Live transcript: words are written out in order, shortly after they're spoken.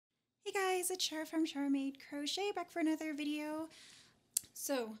Hey guys, it's Char from Char Made Crochet, back for another video.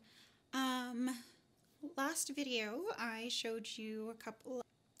 So, last video I showed you a couple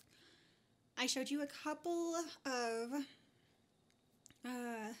of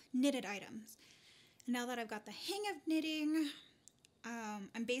knitted items. And now that I've got the hang of knitting,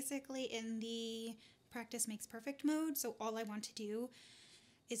 I'm basically in the practice makes perfect mode, so all I want to do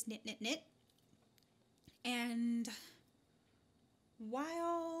is knit, knit, knit. And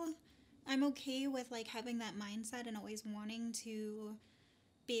while I'm okay with like having that mindset and always wanting to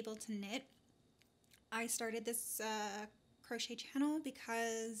be able to knit, I started this crochet channel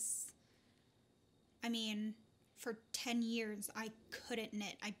because, I mean, for 10 years I couldn't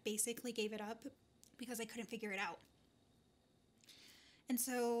knit. I basically gave it up because I couldn't figure it out. And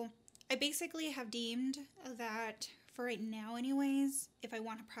so I basically have deemed that, for right now anyways, if I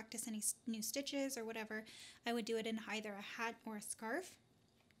want to practice any new stitches or whatever, I would do it in either a hat or a scarf.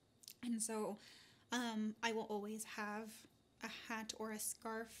 And so I will always have a hat or a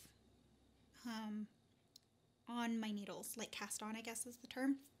scarf on my needles, like cast on, I guess is the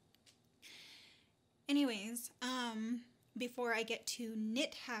term. Anyways, before I get to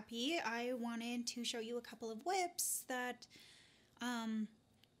knit happy, I wanted to show you a couple of WIPs that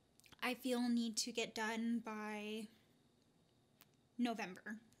I feel need to get done by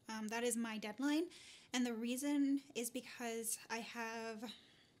November. That is my deadline, and the reason is because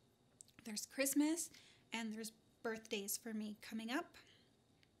there's Christmas and there's birthdays for me coming up.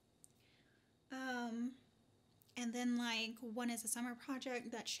 And then like one is a summer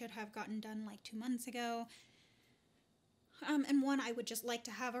project that should have gotten done like 2 months ago. And one I would just like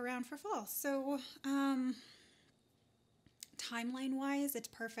to have around for fall. So timeline wise, it's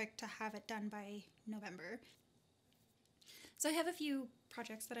perfect to have it done by November. So I have a few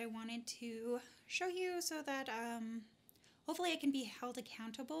projects that I wanted to show you so that hopefully I can be held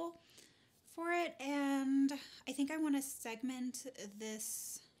accountable for it. And I think I want to segment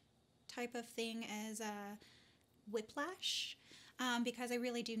this type of thing as a WIP Lash because I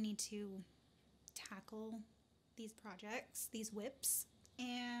really do need to tackle these projects, these WIPs.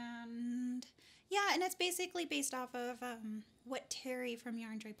 And yeah, and it's basically based off of what Terry from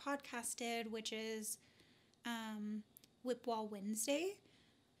Yarn Joy Podcast did, which is WIP Wall Wednesday.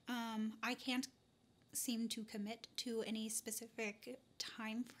 I can't seem to commit to any specific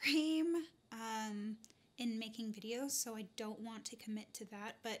time frame in making videos, so I don't want to commit to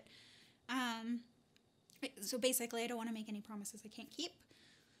that. But so basically I don't want to make any promises I can't keep.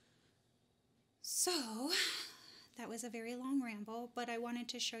 So that was a very long ramble, but I wanted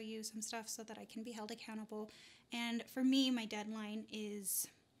to show you some stuff so that I can be held accountable. And for me, my deadline is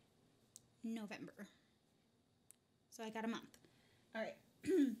November. So I got a month. All right.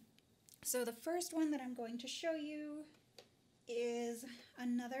 So the first one that I'm going to show you is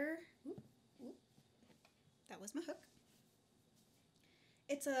another, that was my hook.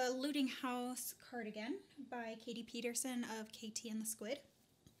 It's a Leudinghause cardigan by Katy Petersen of Katy and the Squid.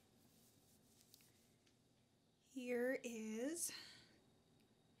 Here is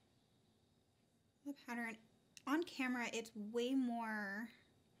the pattern. On camera, it's way more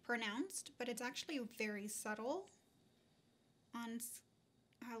pronounced, but it's actually very subtle on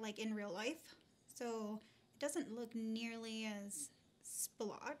like in real life. So it doesn't look nearly as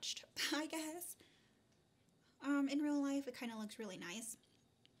splotched, I guess. In real life, it kind of looks really nice.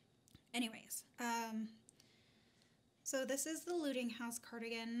 Anyways, so this is the Leudinghause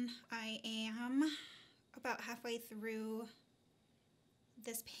cardigan. I am about halfway through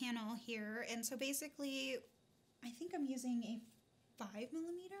this panel here, and so basically I think I'm using a 5mm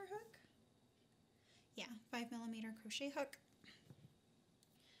hook. Yeah, 5mm crochet hook.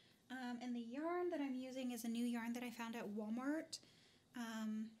 And the yarn that I'm using is a new yarn that I found at Walmart.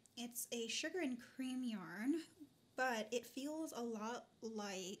 It's a sugar and cream yarn, but it feels a lot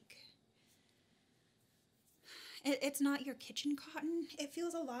like, it's not your kitchen cotton. It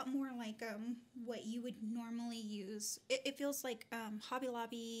feels a lot more like what you would normally use. It feels like Hobby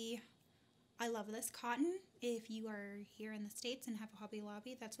Lobby. I love this cotton. If you are here in the States and have a Hobby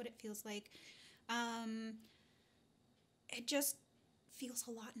Lobby, that's what it feels like. It just feels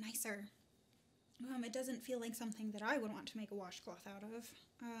a lot nicer. It doesn't feel like something that I would want to make a washcloth out of.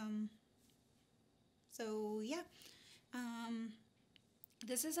 So yeah,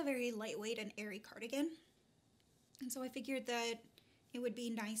 this is a very lightweight and airy cardigan. And so I figured that it would be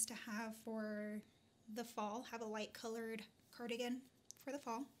nice to have for the fall, have a light colored cardigan for the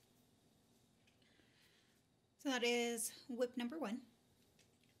fall. So that is WIP number 1.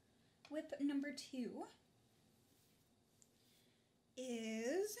 WIP number 2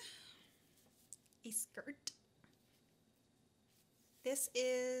 is a skirt. This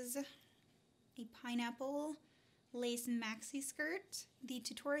is a pineapple lace maxi skirt. The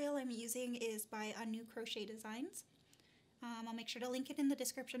tutorial I'm using is by A New Crochet Designs. I'll make sure to link it in the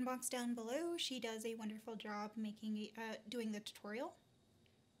description box down below. She does a wonderful job doing the tutorial.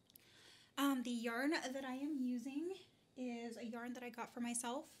 The yarn that I am using is a yarn that I got for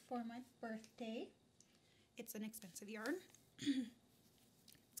myself for my birthday. It's an expensive yarn.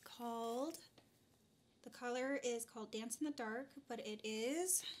 It's called, the color is called Dance in the Dark, but it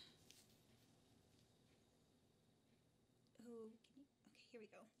is, okay, here we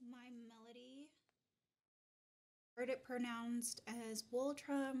go. My Melody. Heard it pronounced as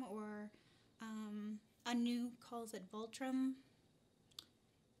Woltrum, or Anu calls it Voltrum.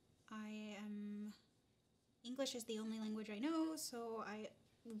 English is the only language I know, so I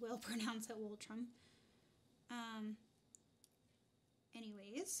will pronounce it Woltrum.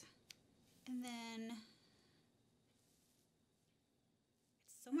 Anyways, and then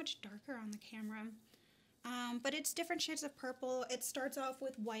it's so much darker on the camera, but it's different shades of purple. It starts off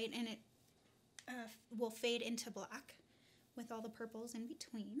with white and it will fade into black with all the purples in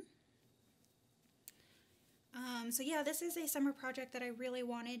between. So yeah, this is a summer project that I really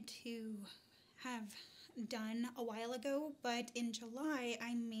wanted to have done a while ago, but in July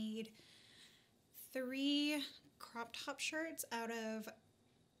I made 3 crop top shirts out of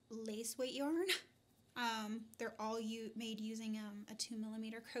lace weight yarn. They're all made using a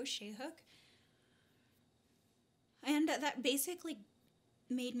 2mm crochet hook, and that basically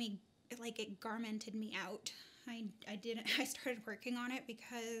made me, like, it garmented me out. I started working on it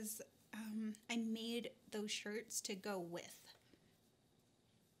because I made those shirts to go with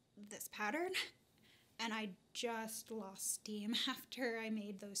this pattern, and I just lost steam after I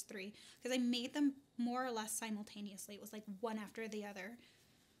made those 3, because I made them more or less simultaneously. It was like one after the other.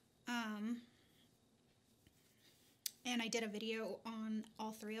 And I did a video on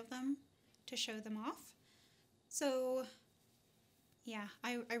all 3 of them to show them off. So yeah,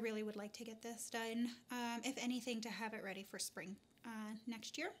 I really would like to get this done, if anything, to have it ready for spring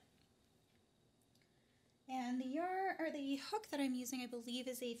next year. And the yarn, or the hook that I'm using, I believe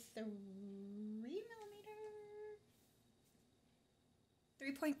is a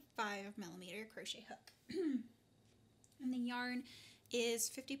 3.5mm crochet hook. And the yarn is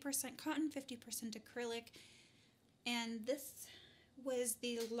 50% cotton, 50% acrylic. And this was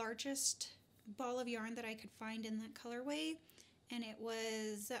the largest ball of yarn that I could find in that colorway. And it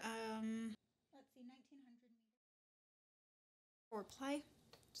was, let's see, 1900 meters 4-ply.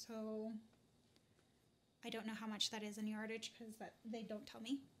 So I don't know how much that is in yardage because they don't tell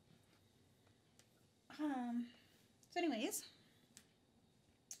me. So anyways,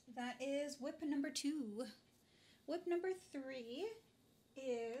 that is WIP number 2. WIP number 3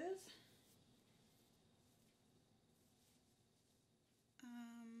 is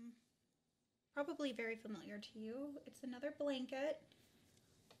probably very familiar to you. It's another blanket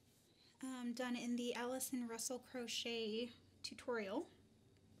done in the Alison Russell crochet tutorial.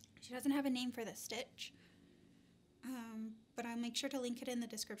 She doesn't have a name for this stitch, but I'll make sure to link it in the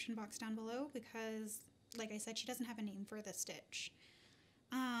description box down below because, like I said, she doesn't have a name for the stitch.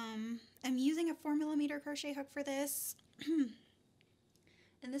 I'm using a 4mm crochet hook for this,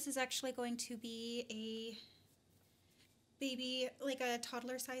 and this is actually going to be a baby, like a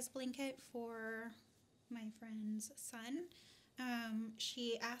toddler size blanket for my friend's son.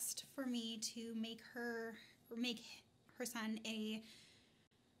 She asked for me to make her son a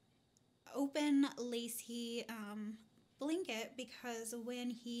open lacy blanket because when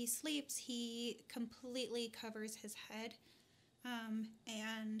he sleeps he completely covers his head,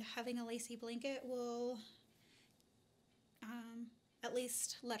 and having a lacy blanket will at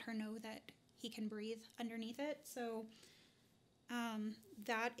least let her know that he can breathe underneath it. So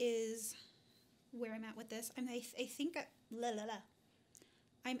that is where I'm at with this. I think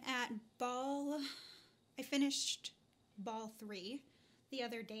I'm at I finished ball 3 the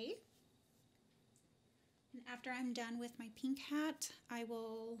other day. And after I'm done with my pink hat, I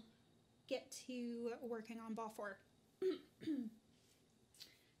will get to working on ball 4.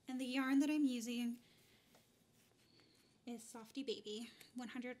 And the yarn that I'm using is Softy Baby,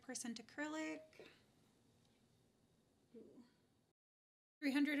 100% acrylic,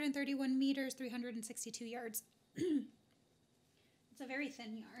 331 meters, 362 yards. It's a very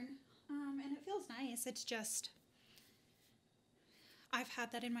thin yarn, and it feels nice. It's just, I've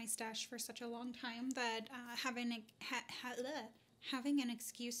had that in my stash for such a long time that having an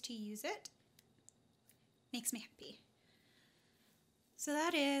excuse to use it makes me happy. So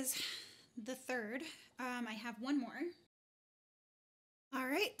that is the 3rd. I have one more.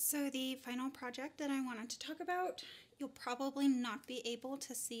 Alright, so the final project that I wanted to talk about, you'll probably not be able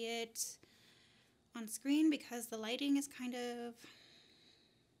to see it on screen because the lighting is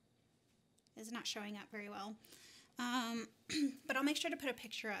not showing up very well. But I'll make sure to put a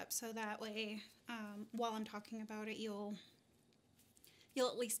picture up so that way while I'm talking about it you'll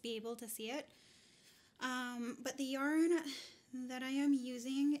at least be able to see it. But the yarn that I am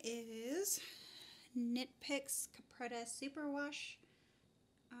using is Knit Picks Capretta Superwash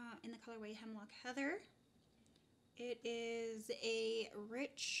in the colorway Hemlock Heather. It is a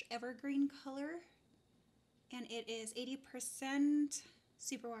rich evergreen color, and it is 80%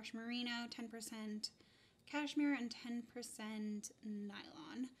 superwash merino, 10% cashmere, and 10%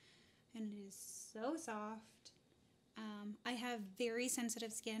 nylon. And it is so soft. I have very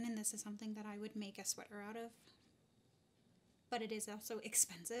sensitive skin, and this is something that I would make a sweater out of. But it is also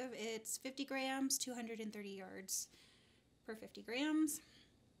expensive. It's 50 grams, 230 yards per 50 grams.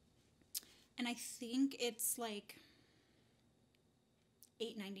 And I think it's like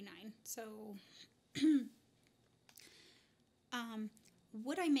 $8.99. So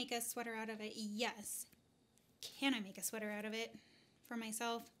would I make a sweater out of it? Yes. Can I make a sweater out of it for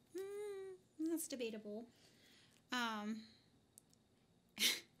myself? That's debatable.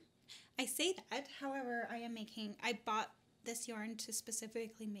 I say that, however, I bought this yarn to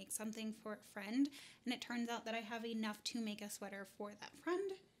specifically make something for a friend, and it turns out that I have enough to make a sweater for that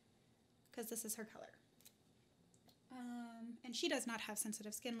friend, because this is her color. And she does not have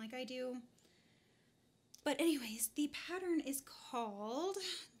sensitive skin like I do. But anyways, the pattern is called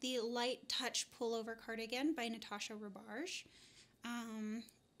the Light Touch Pullover Cardigan by Natasha Robarge.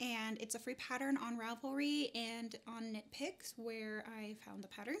 And it's a free pattern on Ravelry and on Knit Picks where I found the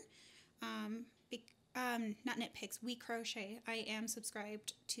pattern. Not Knit Picks, WIP Crochet. I am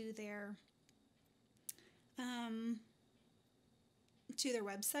subscribed to their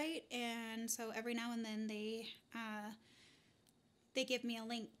website, and so every now and then they give me a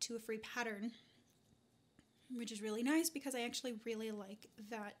link to a free pattern, which is really nice because I actually really like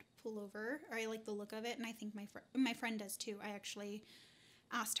that pullover, or I like the look of it, and I think my friend does too. I actually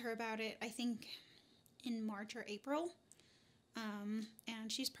asked her about it, I think in March or April, and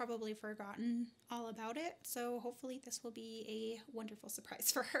she's probably forgotten all about it, so hopefully this will be a wonderful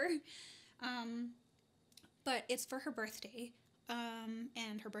surprise for her. But it's for her birthday,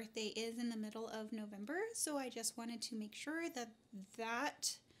 and her birthday is in the middle of November, so I just wanted to make sure that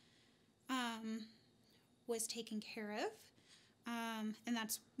was taken care of, and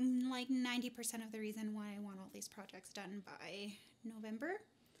that's like 90% of the reason why I want all these projects done by November.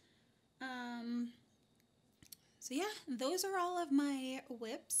 So yeah, those are all of my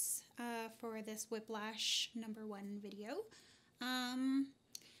WIPs for this WIP Lash #1 video. And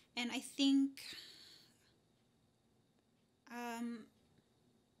I think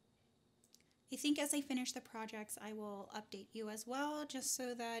as I finish the projects, I will update you as well, just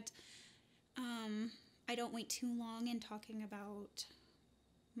so that I don't wait too long in talking about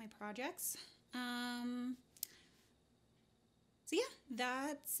my projects. So yeah,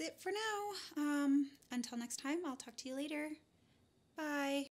 that's it for now. Until next time, I'll talk to you later. Bye.